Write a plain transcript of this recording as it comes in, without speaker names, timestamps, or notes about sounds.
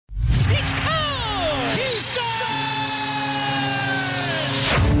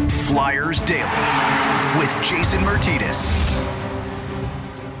Flyers Daily with Jason Martinez.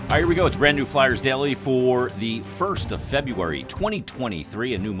 All right, here we go. It's brand new Flyers Daily for the 1st of February,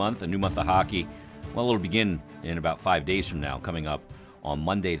 2023, a new month of hockey. Well, it'll begin in about 5 days from now, coming up on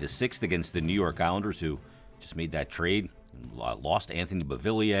Monday the 6th against the New York Islanders, who just made that trade, lost Anthony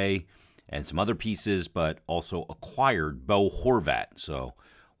Beauvillier and some other pieces, but also acquired Bo Horvat. So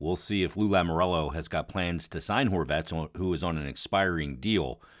we'll see if Lou Lamoriello has got plans to sign Horvat, who is on an expiring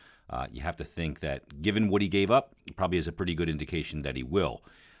deal. You have to think that given what he gave up, it probably is a pretty good indication that he will.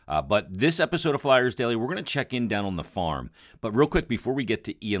 But this episode of Flyers Daily, we're going to check in down on the farm. But real quick, before we get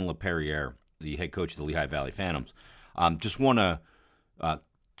to Ian LaPerriere, the head coach of the Lehigh Valley Phantoms, just want to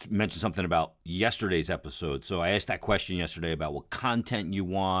mention something about yesterday's episode. So I asked that question yesterday about what content you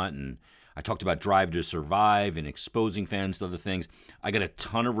want, and I talked about Drive to Survive and exposing fans to other things. I got a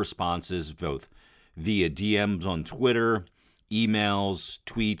ton of responses, both via DMs on Twitter, emails,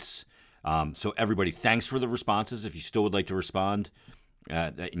 tweets. So everybody, thanks for the responses. If you still would like to respond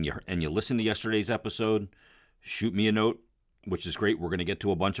and you listen to yesterday's episode, shoot me a note, which is great. We're going to get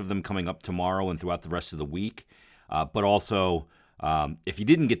to a bunch of them coming up tomorrow and throughout the rest of the week. But also, if you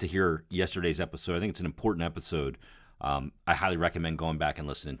didn't get to hear yesterday's episode, I think it's an important episode. I highly recommend going back and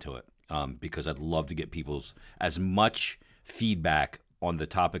listening to it because I'd love to get people's as much feedback on the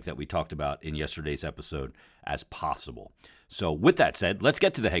topic that we talked about in yesterday's episode as possible. So with that said, let's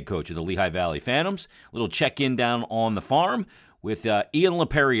get to the head coach of the Lehigh Valley Phantoms. A little check-in down on the farm with Ian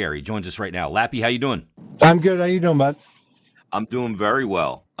LaPerriere. He joins us right now. Lappy, how you doing? I'm good. How you doing, bud? I'm doing very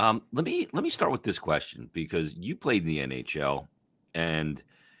well. Let me start with this question because you played in the NHL, and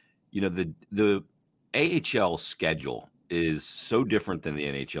you know the AHL schedule is so different than the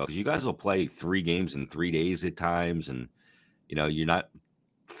NHL because you guys will play 3 games in 3 days at times, and you know you're not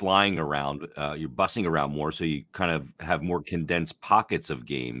flying around, you're bussing around more, so you kind of have more condensed pockets of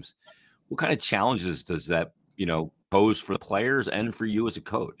games. What kind of challenges does that pose for the players and for you as a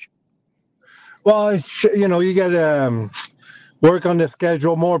coach? Well, you got to work on the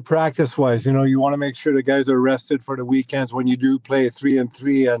schedule more practice-wise. You want to make sure the guys are rested for the weekends when you do play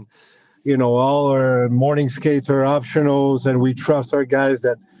 3-3, and all our morning skates are optionals, and we trust our guys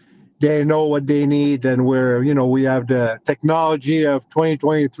that they know what they need, and we have the technology of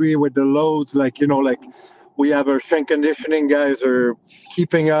 2023 with the loads, like we have our strength conditioning guys are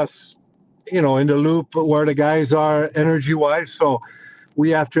keeping us, in the loop where the guys are energy-wise. So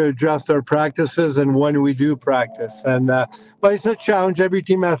we have to adjust our practices and when we do practice. And but it's a challenge. Every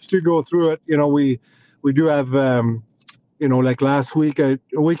team has to go through it. We do have, like last week, a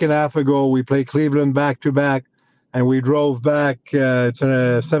week and a half ago, we played Cleveland back-to-back, and we drove back. It's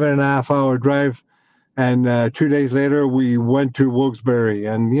a 7.5-hour drive. And 2 days later, we went to Wilkes-Barre.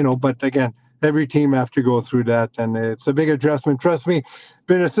 And, but again, every team have to go through that. And it's a big adjustment. Trust me,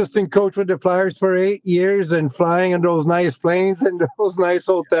 been assistant coach with the Flyers for 8 years and flying in those nice planes and those nice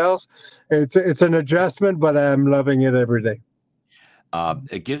hotels. It's an adjustment, but I'm loving it every day.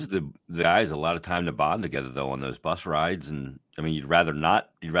 It gives the guys a lot of time to bond together, though, on those bus rides. And, I mean, you'd rather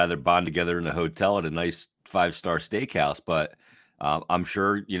bond together in a hotel at a nice 5-star steakhouse. But I'm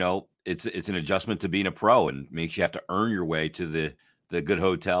sure, it's an adjustment to being a pro and makes you have to earn your way to the good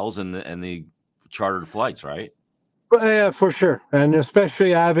hotels and the chartered flights, right? Yeah, for sure. And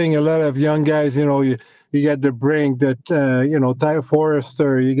especially having a lot of young guys, you got the Brink, that, Ty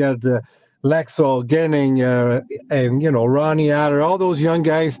Forrester, you got Lexel, Genning, and, Ronnie Adler, all those young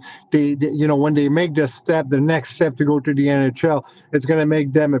guys, they when they make the next step to go to the NHL, it's going to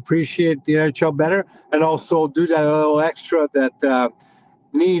make them appreciate the NHL better and also do that little extra that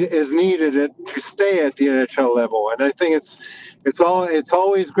is needed to stay at the NHL level. And I think it's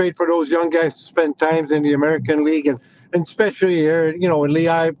always great for those young guys to spend times in the American League, and especially here, in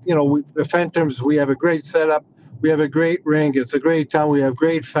Lehigh, the Phantoms, we have a great setup. We have a great rink. It's a great town. We have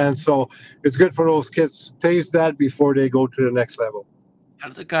great fans. So it's good for those kids to taste that before they go to the next level. How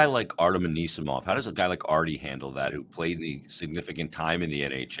does a guy like Artem Anisimov, how does a guy like Artie handle that, who played the significant time in the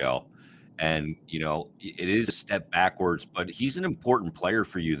NHL? And, it is a step backwards, but he's an important player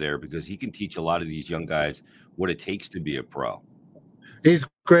for you there because he can teach a lot of these young guys what it takes to be a pro. He's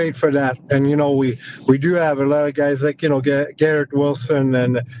great for that. And, we do have a lot of guys like, Garrett Wilson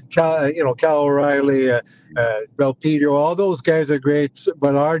and, Cal O'Reilly, Belpedio. All those guys are great,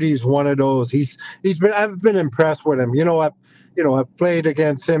 but Artie's one of those. I've been impressed with him. I've played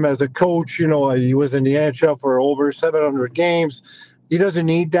against him as a coach. He was in the NHL for over 700 games. he doesn't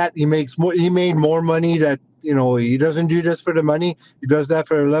need that. He makes more. He made more money that, he doesn't do this for the money. He does that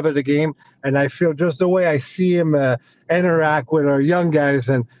for the love of the game. And I feel just the way I see him interact with our young guys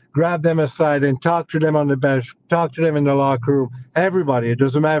and grab them aside and talk to them on the bench, talk to them in the locker room, everybody. It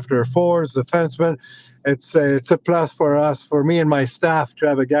doesn't matter if they're forwards, defensemen. It's a plus for us, for me and my staff, to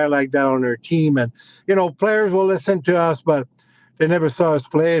have a guy like that on our team. And, players will listen to us, but they never saw us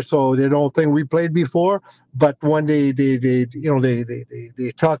play, so they don't think we played before. But when they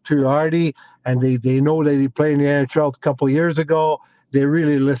talk to Artie and they know that he played in the NHL a couple of years ago, they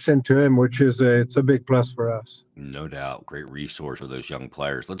really listen to him, which is it's a big plus for us. No doubt. Great resource for those young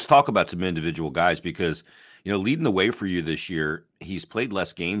players. Let's talk about some individual guys because, leading the way for you this year, he's played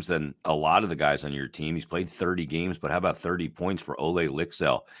less games than a lot of the guys on your team. He's played 30 games, but how about 30 points for Ole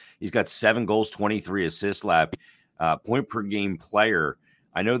Lycksell? He's got 7 goals, 23 assists, Lap. Point per game player.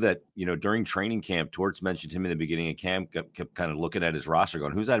 I know that, during training camp, Torts mentioned him in the beginning of camp, kept kind of looking at his roster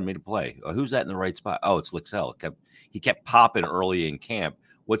going, who's that made a play? Who's that in the right spot? Oh, it's Lycksell. He kept popping early in camp.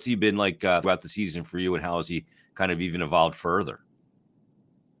 What's he been like throughout the season for you, and how has he kind of even evolved further?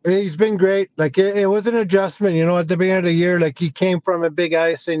 He's been great. Like, it was an adjustment, at the beginning of the year. Like, he came from a big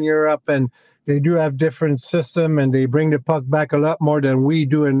ice in Europe, and they do have different system, and they bring the puck back a lot more than we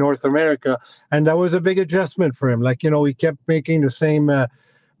do in North America. And that was a big adjustment for him. Like, he kept making the same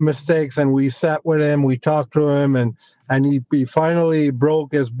mistakes, and we sat with him, we talked to him, and he finally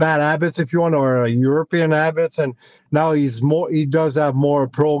broke his bad habits, if you want, or European habits. And now he does have more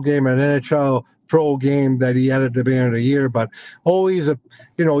pro game and NHL pro game that he had at the beginning of the year. But always,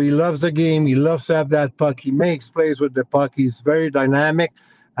 he loves the game. He loves to have that puck. He makes plays with the puck. He's very dynamic.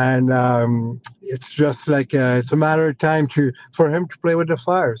 And it's just like it's a matter of time for him to play with the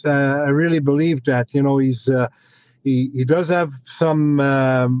Flyers. I really believe that. He does have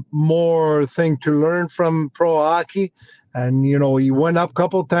some more thing to learn from pro hockey, and he went up a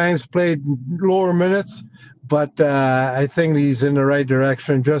couple times, played lower minutes, but I think he's in the right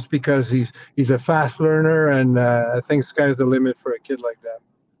direction just because he's a fast learner, and I think sky's the limit for a kid like that.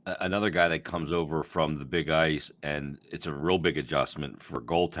 Another guy that comes over from the big ice, and it's a real big adjustment for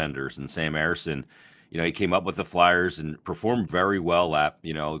goaltenders, and Sam Ersson. He came up with the Flyers and performed very well.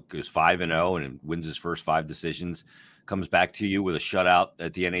 Goes 5-0 and wins his first 5 decisions. Comes back to you with a shutout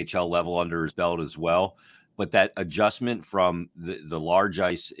at the NHL level under his belt as well. But that adjustment from the large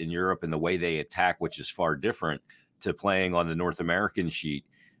ice in Europe and the way they attack, which is far different, to playing on the North American sheet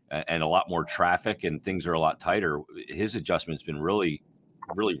and a lot more traffic and things are a lot tighter. His adjustment's been really,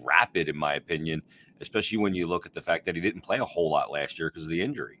 really rapid, in my opinion, especially when you look at the fact that he didn't play a whole lot last year because of the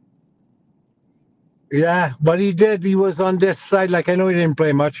injury. Yeah, but he did. He was on this side. Like, I know he didn't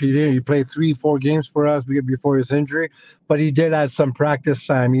play much. He played 3-4 games for us before his injury, but he did have some practice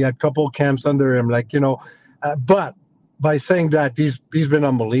time. He had a couple camps under him, but by saying that, he's been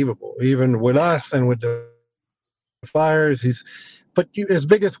unbelievable, even with us and with the Flyers. But his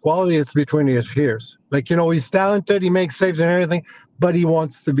biggest quality is between his ears. He's talented. He makes saves and everything, but he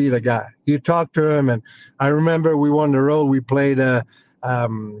wants to be the guy. You talk to him, and I remember we won the road. We played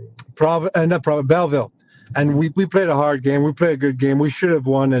Belleville, and we played a hard game. We played a good game. We should have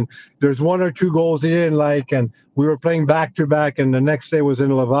won, and there's 1 or 2 goals he didn't like, and we were playing back to back, and the next day was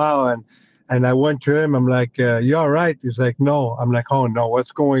in Laval, and I went to him. I'm like, you all right? He's like, no. I'm like, oh no,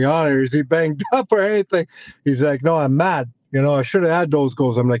 what's going on? Or is he banged up or anything? He's like, no, I'm mad. I should have had those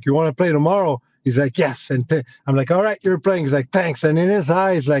goals. I'm like, you want to play tomorrow? He's like, yes. And I'm like, all right, you're playing. He's like, thanks. And in his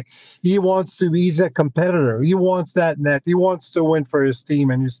eyes, he's a competitor. He wants that net. He wants to win for his team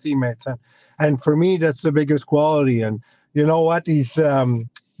and his teammates. And for me, that's the biggest quality. And you know what? He's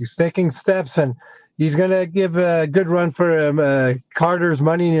taking steps, and he's going to give a good run for Carter's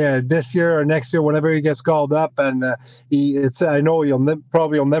money this year or next year, whenever he gets called up. And I know he'll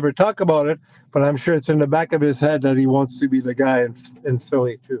never talk about it, but I'm sure it's in the back of his head that he wants to be the guy in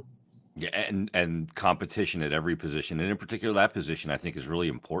Philly too. Yeah, and competition at every position, and in particular that position, I think is really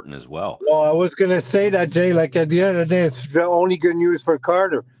important as well. Well, I was going to say that, Jay. At the end of the day, it's the only good news for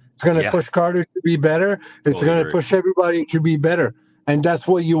Carter. It's going to push Carter to be better. It's going to push everybody to be better, and that's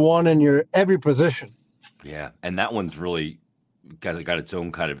what you want in your every position. Yeah, and that one's really got its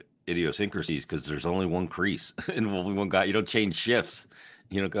own kind of idiosyncrasies because there's only one crease and only one guy. You don't change shifts.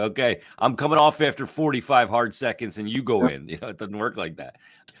 Okay, I'm coming off after 45 hard seconds, and you go in. It doesn't work like that.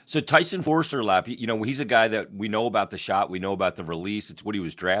 So Tyson Foerster, Lap, he's a guy that we know about the shot. We know about the release. It's what he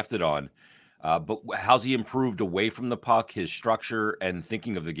was drafted on. But how's he improved away from the puck, his structure, and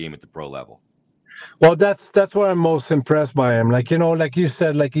thinking of the game at the pro level? Well, that's what I'm most impressed by him. Like you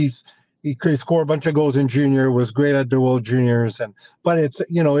said, he could score a bunch of goals in junior, was great at the World Juniors, but it's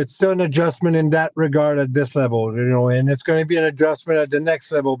it's still an adjustment in that regard at this level, and it's going to be an adjustment at the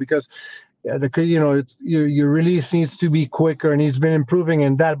next level because it's your release needs to be quicker, and he's been improving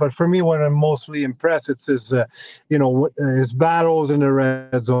in that. But for me, what I'm mostly impressed, it's his his battles in the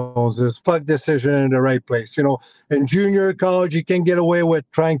red zones, his puck decision in the right place. In junior college, you can get away with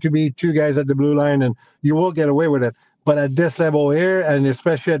trying to be two guys at the blue line, and you will get away with it. But at this level here, and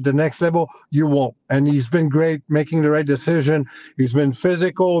especially at the next level, you won't. And he's been great making the right decision. He's been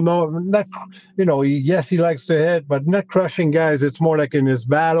physical. No, not, yes, he likes to hit, but not crushing guys. It's more like in his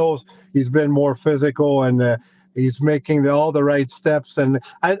battles, he's been more physical, and he's making all the right steps. And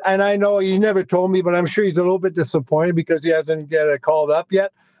I know he never told me, but I'm sure he's a little bit disappointed because he hasn't get called up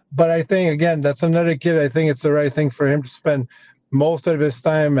yet. But I think, again, that's another kid. I think it's the right thing for him to spend most of his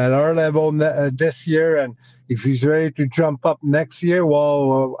time at our level this year. And if he's ready to jump up next year,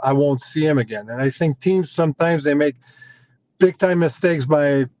 well, I won't see him again. And I think teams sometimes they make big-time mistakes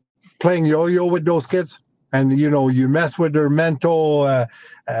by playing yo-yo with those kids. And, you mess with their mental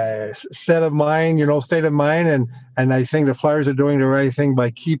state of mind. And I think the Flyers are doing the right thing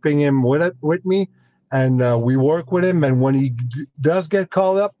by keeping him with me. And we work with him. And when he does get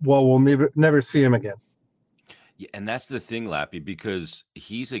called up, well, we'll never see him again. Yeah, and that's the thing, Lappy, because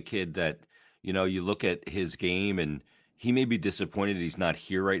he's a kid that, you look at his game and he may be disappointed he's not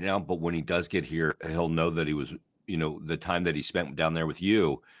here right now, but when he does get here, he'll know that he was, the time that he spent down there with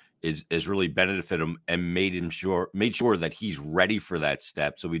you is really benefited him and made sure that he's ready for that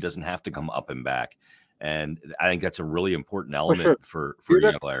step so he doesn't have to come up and back. And I think that's a really important element for a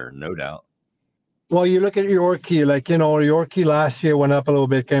young player, no doubt. Well, you look at Yorkie, Yorkie last year went up a little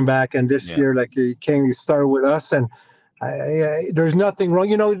bit, came back, and this year, he started with us, and there's nothing wrong.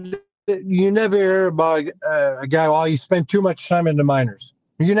 You never hear about a guy, he spent too much time in the minors.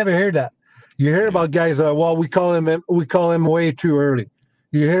 You never hear that. You hear about guys, we call him way too early.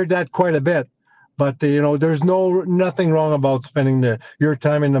 You hear that quite a bit. But, there's nothing wrong about spending your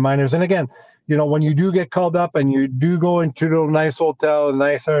time in the minors. And again, when you do get called up and you do go into the nice hotel,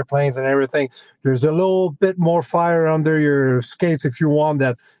 nice airplanes and everything, there's a little bit more fire under your skates if you want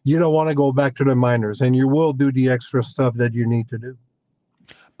that. You don't want to go back to the minors, and you will do the extra stuff that you need to do.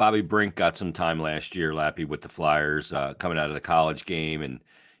 Bobby Brink got some time last year, Lappy, with the Flyers coming out of the college game. And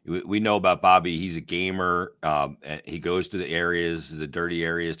we know about Bobby. He's a gamer. And he goes to the dirty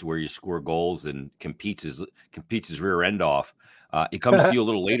areas to where you score goals and competes his rear end off. He comes to you a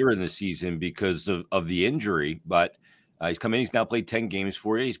little later in the season because of the injury, but he's come in. He's now played 10 games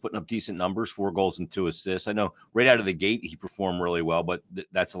for you. He's putting up decent numbers, 4 goals and 2 assists. I know right out of the gate he performed really well, but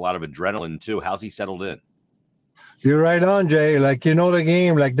that's a lot of adrenaline too. How's he settled in? You're right on, Jay. The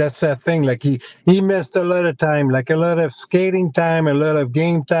game, that's that thing. He missed a lot of time, a lot of skating time, a lot of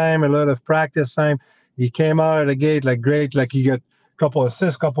game time, a lot of practice time. He came out of the gate great, he got a couple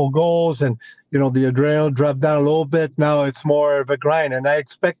assists, couple goals, and the adrenaline dropped down a little bit. Now it's more of a grind, and I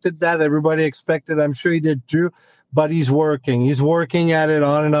expected that. Everybody expected. I'm sure he did too. But he's working. He's working at it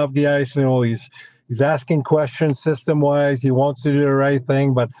on and off the ice. He's asking questions system-wise. He wants to do the right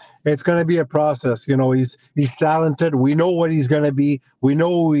thing, but it's going to be a process. He's talented. We know what he's going to be. We know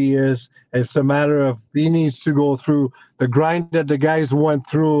who he is. It's a matter of he needs to go through the grind that the guys went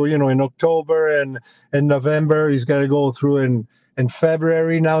through, in October and in November. He's got to go through in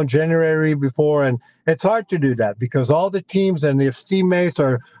February, now January before. And it's hard to do that because all the teams and his teammates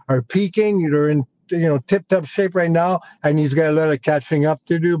are peaking. They're in tip-top shape right now, and he's got a lot of catching up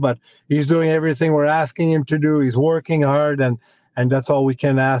to do, but he's doing everything we're asking him to do. He's working hard, and that's all we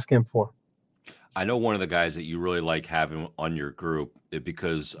can ask him for. I know one of the guys that you really like having on your group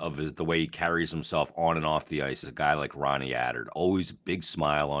because of the way he carries himself on and off the ice is a guy like Ronnie Attard. Always a big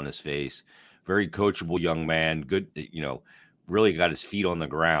smile on his face, very coachable young man, good, really got his feet on the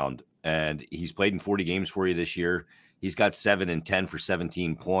ground, and he's played in 40 games for you this year. He's got 7 and 10 for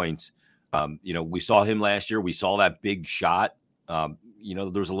 17 points. We saw him last year. We saw that big shot.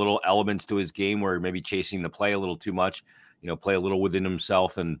 There's a little elements to his game where maybe chasing the play a little too much, play a little within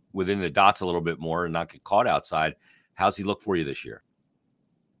himself and within the dots a little bit more and not get caught outside. How's he look for you this year?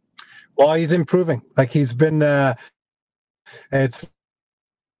 Well, he's improving. He's been, it's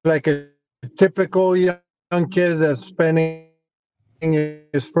like a typical young kid that's spending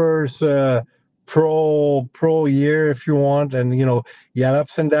his first, pro year, if you want, and he had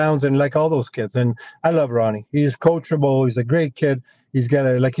ups and downs, and like all those kids. And I love Ronnie. He's coachable. He's a great kid. He's got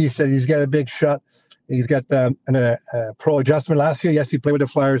like he said, he's got a big shot. He's got a pro adjustment last year. Yes, he played with the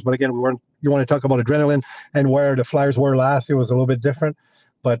Flyers, but again, you want to talk about adrenaline and where the Flyers were last year was a little bit different.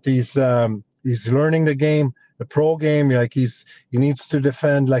 But he's learning the game. the pro game. Like he needs to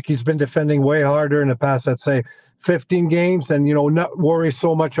defend. Like he's been defending way harder in the past, let's say 15 games, and not worry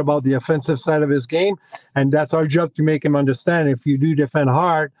so much about the offensive side of his game. And that's our job to make him understand. If you do defend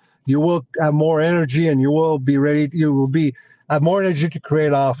hard, you will have more energy, and you will be ready. You will have more energy to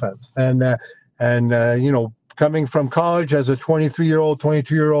create offense. And coming from college as a 23-year-old,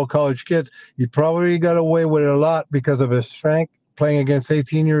 22-year-old college kids, he probably got away with it a lot because of his strength playing against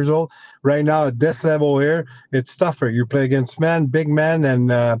 18 years old. Right now at this level here, it's tougher. You play against big men,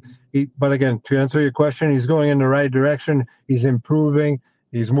 and but again, to answer your question, he's going in the right direction. He's improving.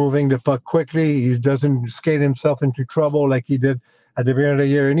 He's moving the puck quickly. He doesn't skate himself into trouble like he did at the beginning of the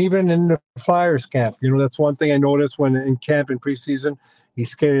year. And even in the Flyers camp, that's one thing I noticed when in camp in preseason, he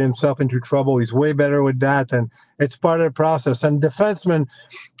skated himself into trouble. He's way better with that, and it's part of the process. And defensemen,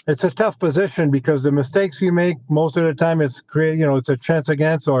 it's a tough position because the mistakes you make most of the time it's a chance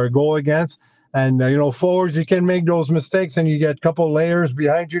against or a goal against. And forwards, you can make those mistakes and you get a couple layers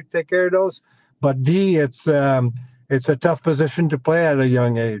behind you to take care of those. But D, it's a tough position to play at a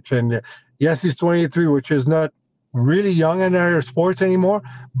young age. And yes, he's 23, which is not really young in our sports anymore,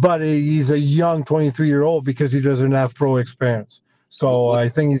 but he's a young 23-year-old because he doesn't have pro experience. So I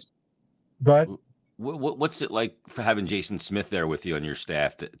think he's. Go ahead. What's it like for having Jason Smith there with you on your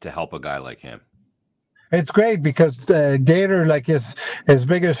staff to help a guy like him? It's great because Gator, like his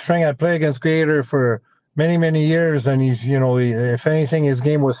biggest strength, I played against Gator for many, many years, and he's, if anything, his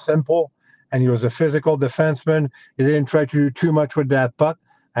game was simple, and he was a physical defenseman. He didn't try to do too much with that puck,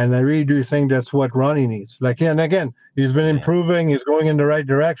 and I really do think that's what Ronnie needs. And again, he's been improving, he's going in the right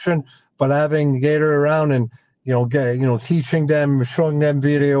direction, but having Gator around and teaching them, showing them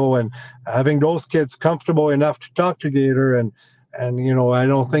video, and having those kids comfortable enough to talk to Gator, and I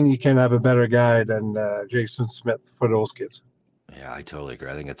don't think you can have a better guy than Jason Smith for those kids. Yeah, I totally agree.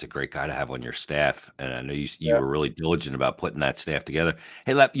 I think that's a great guy to have on your staff, and I know you were really diligent about putting that staff together.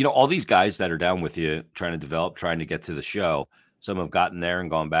 Hey, Lap, all these guys that are down with you, trying to develop, trying to get to the show. Some have gotten there and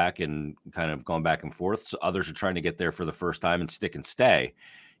gone back and kind of gone back and forth. So others are trying to get there for the first time and stick and stay.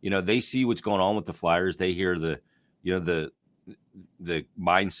 They see what's going on with the Flyers. They hear the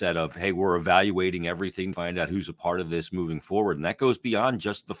mindset of, hey, we're evaluating everything, find out who's a part of this moving forward. And that goes beyond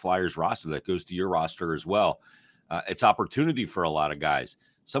just the Flyers roster. That goes to your roster as well. It's opportunity for a lot of guys.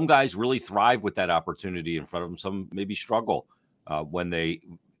 Some guys really thrive with that opportunity in front of them. Some maybe struggle when they,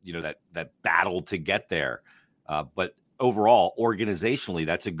 that battle to get there. But overall, organizationally,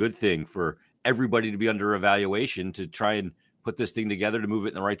 that's a good thing for everybody to be under evaluation to try and put this thing together to move it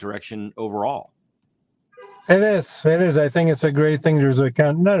in the right direction overall. It is. I think it's a great thing. There's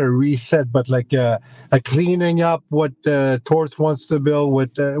not a reset, but like a cleaning up what Torts wants to build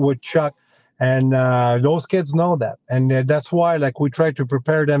with Chuck, and those kids know that, and that's why we try to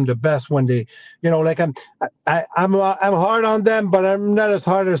prepare them the best when they, I'm hard on them, but I'm not as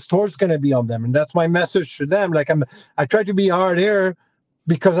hard as Torts going to be on them, and that's my message to them. I try to be hard here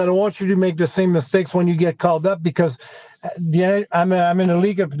because I don't want you to make the same mistakes when you get called up, because I'm in a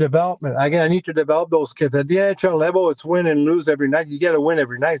league of development. Again, I need to develop those kids. At the NHL level, it's win and lose every night. You got to win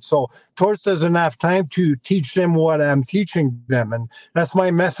every night. So Torts doesn't have time to teach them what I'm teaching them. And that's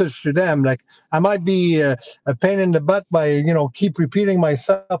my message to them. I might be a pain in the butt by, keep repeating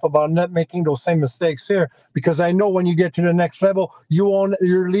myself about not making those same mistakes here, because I know when you get to the next level, your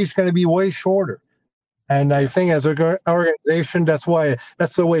leash going to be way shorter. And I think as an organization, that's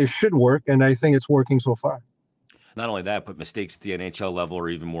the way it should work. And I think it's working so far. Not only that, but mistakes at the NHL level are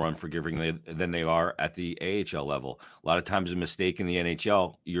even more unforgiving than they are at the AHL level. A lot of times a mistake in the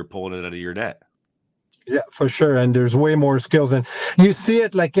NHL, you're pulling it out of your net. Yeah, for sure. And there's way more skills. And you see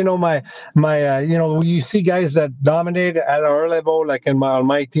it you see guys that dominate at our level, on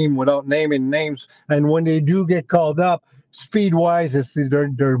my team, without naming names. And when they do get called up, speed-wise,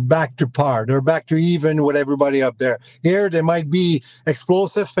 they're back to par. They're back to even with everybody up there. Here, they might be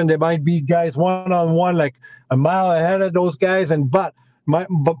explosive, and they might be guys one-on-one, a mile ahead of those guys. But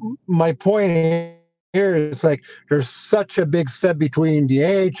my point here is there's such a big step between the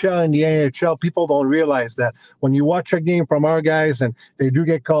AHL and the NHL. People don't realize that when you watch a game from our guys and they do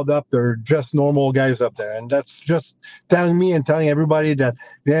get called up, they're just normal guys up there. And that's just telling me and telling everybody that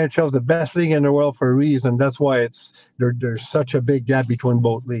the NHL is the best league in the world for a reason. That's why there's such a big gap between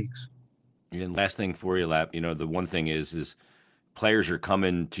both leagues. And last thing for you, Lap, the one thing is players are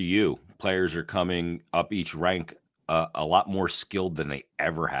coming to you. Players are coming up each rank a lot more skilled than they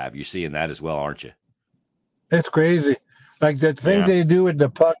ever have. You're seeing that as well, aren't you? It's crazy. Like the thing Yeah. they do with the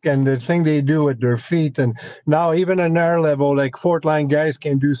puck and the thing they do with their feet. And now even in our level, like fourth line guys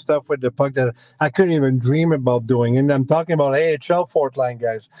can do stuff with the puck that I couldn't even dream about doing. And I'm talking about AHL fourth line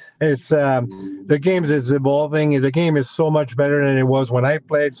guys. It's the game is evolving. The game is so much better than it was when I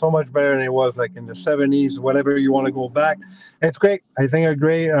played, so much better than it was like in the 70s, whatever you want to go back. It's great. I think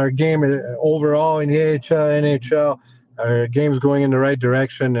our game overall in the AHL, NHL, our game's going in the right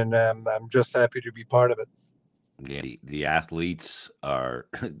direction, and I'm just happy to be part of it. Yeah, the athletes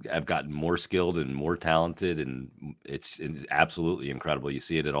have gotten more skilled and more talented, and it's absolutely incredible. You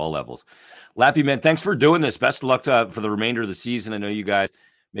see it at all levels. Lappy, man, thanks for doing this. Best of luck for the remainder of the season. I know you guys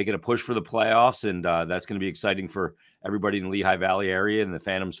making a push for the playoffs, and that's going to be exciting for everybody in the Lehigh Valley area and the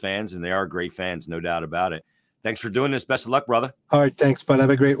Phantoms fans, and they are great fans, no doubt about it. Thanks for doing this. Best of luck, brother. All right, thanks, bud.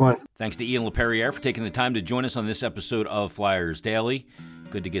 Have a great one. Thanks to Ian LaPerriere for taking the time to join us on this episode of Flyers Daily.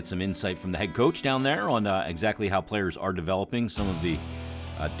 Good to get some insight from the head coach down there on exactly how players are developing, some of the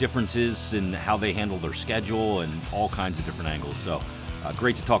differences in how they handle their schedule and all kinds of different angles. So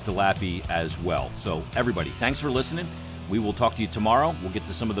great to talk to Lappy as well. So everybody, thanks for listening. We will talk to you tomorrow. We'll get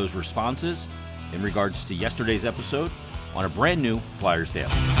to some of those responses in regards to yesterday's episode on a brand new Flyers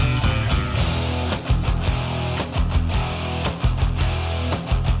Daily.